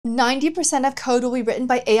90% of code will be written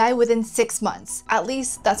by AI within 6 months. At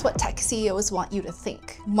least that's what tech CEOs want you to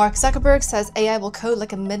think. Mark Zuckerberg says AI will code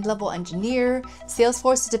like a mid-level engineer.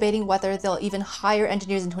 Salesforce is debating whether they'll even hire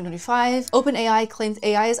engineers in 2025. OpenAI claims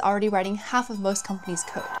AI is already writing half of most companies'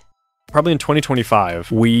 code. Probably in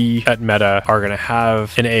 2025, we at Meta are going to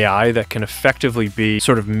have an AI that can effectively be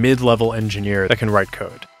sort of mid-level engineer that can write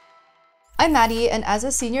code. I'm Maddie, and as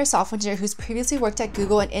a senior software engineer who's previously worked at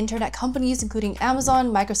Google and internet companies including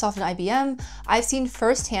Amazon, Microsoft, and IBM, I've seen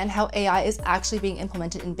firsthand how AI is actually being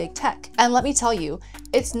implemented in big tech. And let me tell you,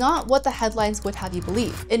 it's not what the headlines would have you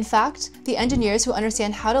believe. In fact, the engineers who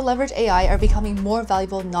understand how to leverage AI are becoming more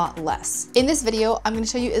valuable, not less. In this video, I'm going to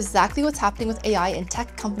show you exactly what's happening with AI in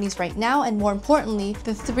tech companies right now, and more importantly,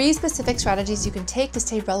 the 3 specific strategies you can take to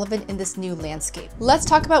stay relevant in this new landscape. Let's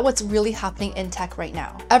talk about what's really happening in tech right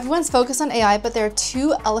now. Everyone's focused on AI, but there are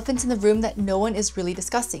 2 elephants in the room that no one is really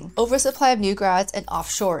discussing: oversupply of new grads and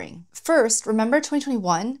offshoring. First, remember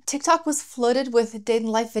 2021? TikTok was flooded with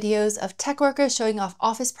day-in-the-life videos of tech workers showing off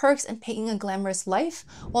office perks and painting a glamorous life,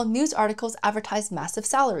 while news articles advertised massive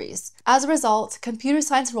salaries. As a result, computer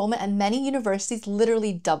science enrollment at many universities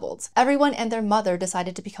literally doubled. Everyone and their mother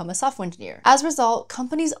decided to become a software engineer. As a result,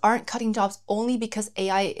 companies aren't cutting jobs only because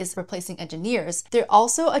AI is replacing engineers. They're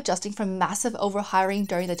also adjusting from massive overhiring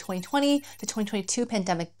during the 2020 to 2022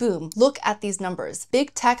 pandemic boom. Look at these numbers.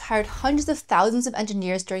 Big tech hired hundreds of thousands of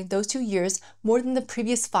engineers during those 2 years, more than the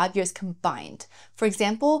previous 5 years combined. For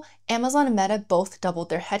example, Amazon and Meta both doubled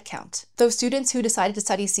their headcount. Those students who decided to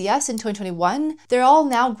study CS in 2021, they're all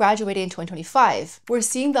now graduating in 2025. We're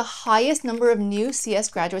seeing the highest number of new CS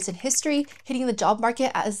graduates in history hitting the job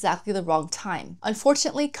market at exactly the wrong time.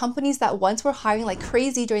 Unfortunately, companies that once were hiring like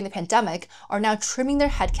crazy during the pandemic are now trimming their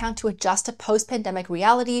headcount to adjust to post-pandemic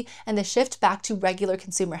reality and the shift back to regular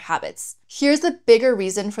consumer habits. Here's the bigger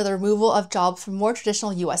reason for the removal of jobs from more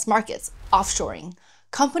traditional US markets: offshoring.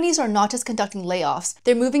 Companies are not just conducting layoffs,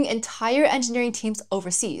 they're moving entire engineering teams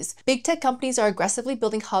overseas. Big tech companies are aggressively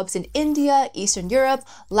building hubs in India, Eastern Europe,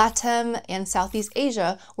 LATAM, and Southeast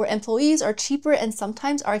Asia, where employees are cheaper and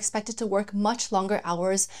sometimes are expected to work much longer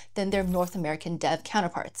hours than their North American dev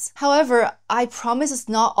counterparts. However, I promise it's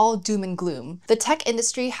not all doom and gloom. The tech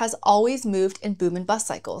industry has always moved in boom and bust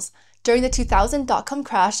cycles. During the 2000 dot-com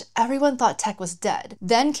crash, everyone thought tech was dead.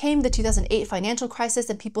 Then came the 2008 financial crisis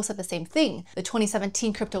and people said the same thing. The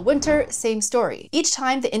 2017 crypto winter, same story. Each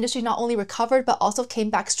time, the industry not only recovered but also came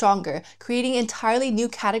back stronger, creating entirely new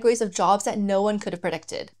categories of jobs that no one could have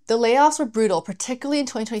predicted. The layoffs were brutal, particularly in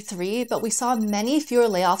 2023, but we saw many fewer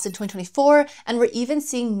layoffs in 2024, and we're even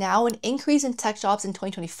seeing now an increase in tech jobs in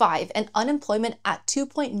 2025 and unemployment at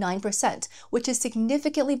 2.9%, which is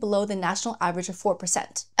significantly below the national average of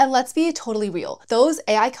 4%. And let's be totally real. Those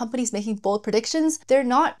AI companies making bold predictions, they're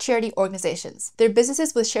not charity organizations. They're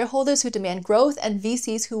businesses with shareholders who demand growth and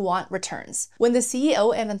VCs who want returns. When the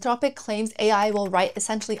CEO of Anthropic claims AI will write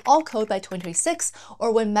essentially all code by 2026,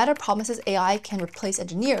 or when Meta promises AI can replace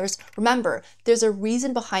engineers, remember, there's a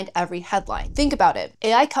reason behind every headline. Think about it.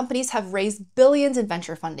 AI companies have raised billions in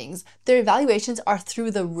venture fundings. Their valuations are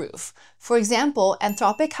through the roof. For example,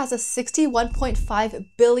 Anthropic has a $61.5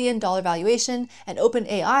 billion valuation, and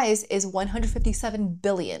OpenAI's is $157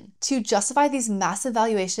 billion. To justify these massive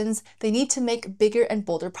valuations, they need to make bigger and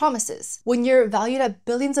bolder promises. When you're valued at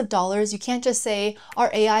billions of dollars, you can't just say,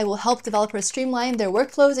 our AI will help developers streamline their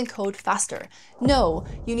workflows and code faster. No,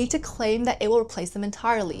 you need to claim that it will replace them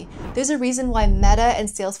entirely. There's a reason why Meta and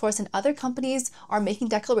Salesforce and other companies are making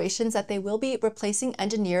declarations that they will be replacing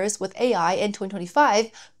engineers with AI in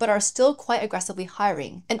 2025, but are still quite aggressively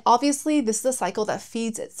hiring. And obviously, this is a cycle that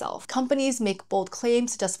feeds itself. Companies make bold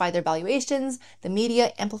claims to justify their valuations, the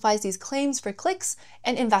media amplifies these claims for clicks,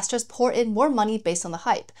 and investors pour in more money based on the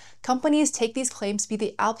hype. Companies take these claims to be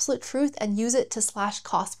the absolute truth and use it to slash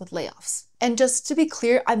costs with layoffs. And just to be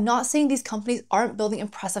clear, I'm not saying these companies aren't building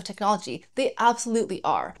impressive technology. They absolutely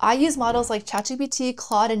are. I use models like ChatGPT,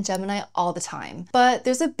 Claude, and Gemini all the time. But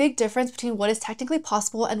there's a big difference between what is technically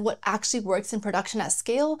possible and what actually works in production at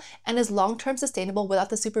scale and is long-term sustainable without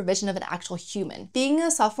the supervision of an actual human. Being a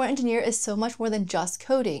software engineer is so much more than just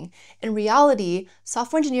coding. In reality,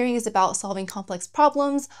 software engineering is about solving complex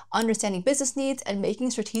problems, understanding business needs, and making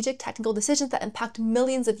strategic technical decisions that impact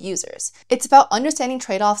millions of users. It's about understanding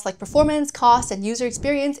trade-offs like performance, cost, and user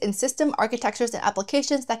experience in system architectures and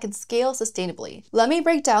applications that can scale sustainably. Let me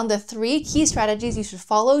break down the 3 key strategies you should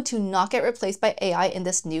follow to not get replaced by AI in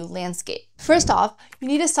this new landscape. First off, you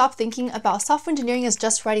need to stop thinking about software engineering as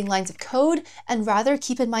just writing lines of code and rather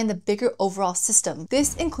keep in mind the bigger overall system.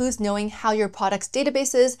 This includes knowing how your product's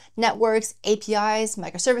databases, networks, APIs,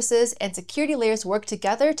 microservices, and security layers work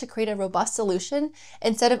together to create a robust solution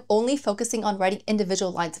instead of only focusing on writing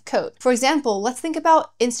individual lines of code. For example, let's think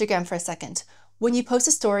about Instagram for a second. When you post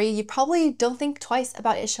a story, you probably don't think twice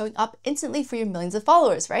about it showing up instantly for your millions of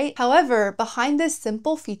followers, right? However, behind this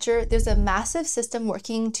simple feature, there's a massive system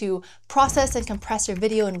working to process and compress your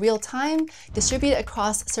video in real time, distribute it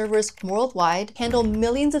across servers worldwide, handle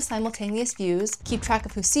millions of simultaneous views, keep track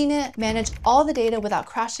of who's seen it, manage all the data without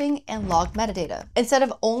crashing, and log metadata. Instead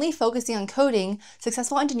of only focusing on coding,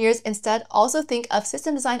 successful engineers instead also think of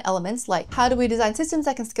system design elements like how do we design systems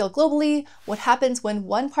that can scale globally? What happens when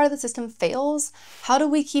one part of the system fails? How do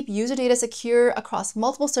we keep user data secure across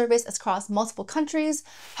multiple servers across multiple countries?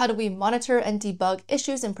 How do we monitor and debug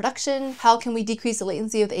issues in production? How can we decrease the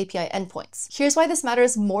latency of the API endpoints? Here's why this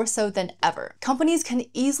matters more so than ever. Companies can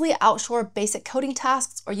easily outsource basic coding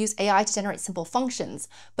tasks or use AI to generate simple functions,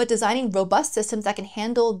 but designing robust systems that can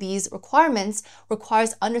handle these requirements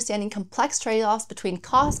requires understanding complex trade-offs between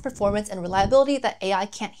cost, performance, and reliability that AI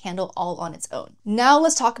can't handle all on its own. Now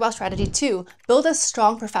let's talk about strategy 2, build a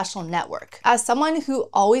strong professional network. As someone who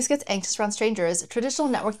always gets anxious around strangers, traditional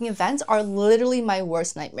networking events are literally my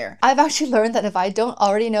worst nightmare. I've actually learned that if I don't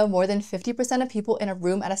already know more than 50% of people in a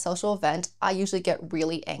room at a social event, I usually get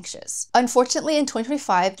really anxious. Unfortunately, in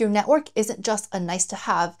 2025, your network isn't just a nice to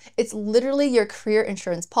have, it's literally your career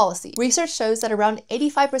insurance policy. Research shows that around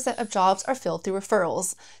 85% of jobs are filled through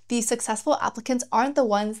referrals. These successful applicants aren't the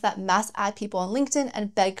ones that mass add people on LinkedIn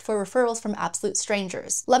and beg for referrals from absolute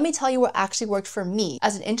strangers. Let me tell you what actually worked for me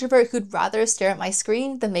as an introvert who'd rather stare at my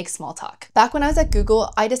screen than make small talk. Back when I was at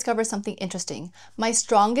Google, I discovered something interesting. My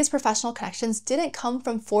strongest professional connections didn't come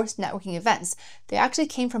from forced networking events. They actually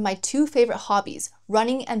came from my two favorite hobbies,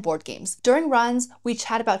 running and board games. During runs, we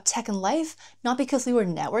chat about tech and life, not because we were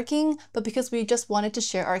networking, but because we just wanted to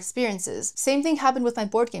share our experiences. Same thing happened with my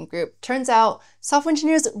board game group. Turns out, software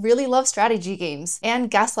engineers really love strategy games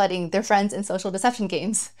and gaslighting their friends in social deception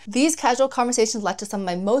games. These casual conversations led to some of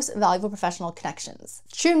my most valuable professional connections.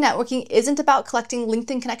 True networking isn't about collecting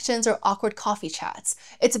LinkedIn connections or awkward coffee chats.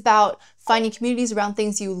 It's about finding communities around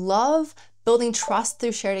things you love, building trust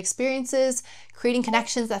through shared experiences, creating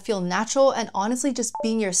connections that feel natural, and honestly just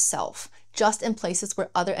being yourself, just in places where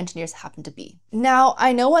other engineers happen to be. Now,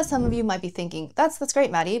 I know what some of you might be thinking, that's great,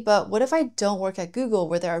 Maddie, but what if I don't work at Google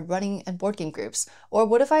where there are running and board game groups? Or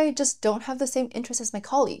what if I just don't have the same interests as my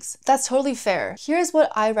colleagues? That's totally fair. Here's what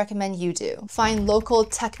I recommend you do. Find local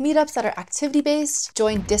tech meetups that are activity-based,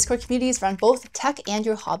 join Discord communities around both tech and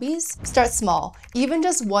your hobbies. Start small. Even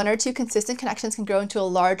just 1 or 2 consistent connections can grow into a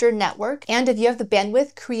larger network, and if you have the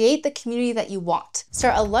bandwidth, create the community that you want.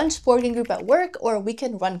 Start a lunch board game group at work or a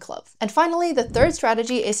weekend run club. And finally, the third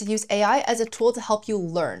strategy is to use AI as a tool to help you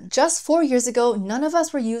learn. Just 4 years ago, none of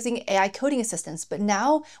us were using AI coding assistants, but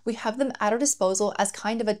now we have them at our disposal as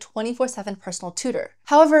kind of a 24/7 personal tutor.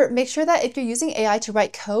 However, make sure that if you're using AI to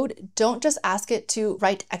write code, don't just ask it to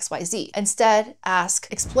write XYZ. Instead, ask,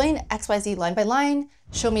 explain XYZ line by line,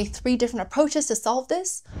 show me 3 different approaches to solve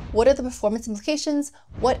this. What are the performance implications?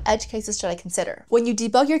 What edge cases should I consider? When you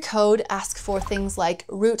debug your code, ask for things like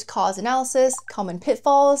root cause analysis, common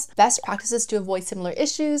pitfalls, best practices to avoid similar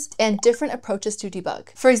issues, and different approaches to debug.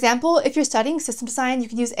 For example, if you're studying system design, you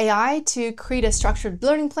can use AI to create a structured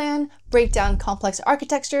learning plan, break down complex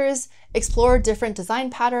architectures, explore different design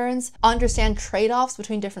patterns, understand trade-offs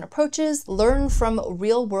between different approaches, learn from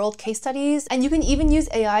real-world case studies, and you can even use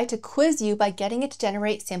AI to quiz you by getting it to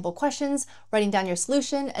generate sample questions, writing down your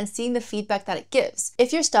solution, and seeing the feedback that it gives.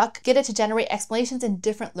 If you're stuck, get it to generate explanations in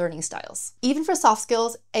different learning styles. Even for soft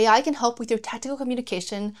skills, AI can help with your technical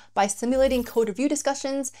communication by simulating code review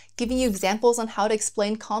discussions, giving you examples on how to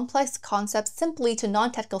explain complex concepts simply to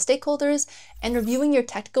non-technical stakeholders, and reviewing your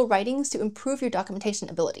technical writings to improve your documentation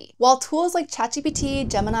ability. While tools like ChatGPT,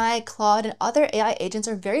 Gemini, Claude, and other AI agents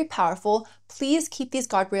are very powerful, please keep these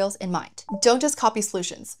guardrails in mind. Don't just copy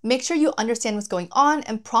solutions. Make sure you understand what's going on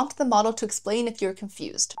and prompt the model to explain if you're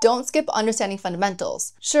confused. Don't skip understanding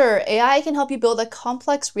fundamentals. Sure, AI can help you build a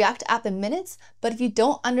complex React app in minutes, but if you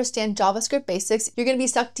don't understand JavaScript basics, you're going to be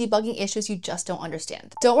stuck debugging issues you just don't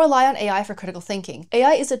understand. Don't rely on AI for critical thinking.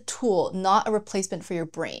 AI is a tool, not a replacement for your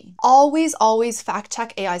brain. Always fact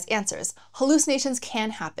check AI's answers. Hallucinations can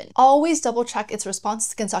happen. Always double check its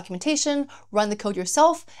responses against documentation, run the code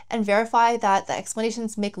yourself, and verify that the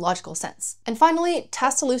explanations make logical sense. And finally,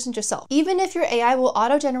 test solutions yourself. Even if your AI will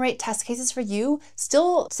auto-generate test cases for you,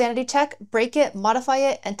 still sanity check, break it, modify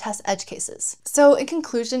it, and test edge cases. So in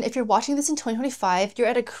conclusion, if you're watching this in 2025, you're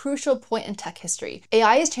at a crucial point in tech history.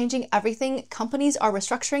 AI is changing everything, companies are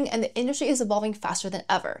restructuring, and the industry is evolving faster than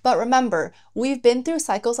ever. But remember, we've been through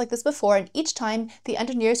cycles like this before, and each time, the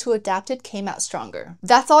engineers who adapted came out stronger.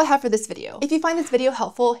 That's all I have for this video. If you find this video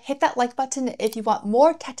helpful, hit that like button. If you want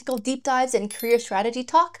more technical deep dives and career strategy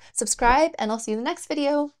talk, subscribe, and I'll see you in the next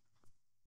video.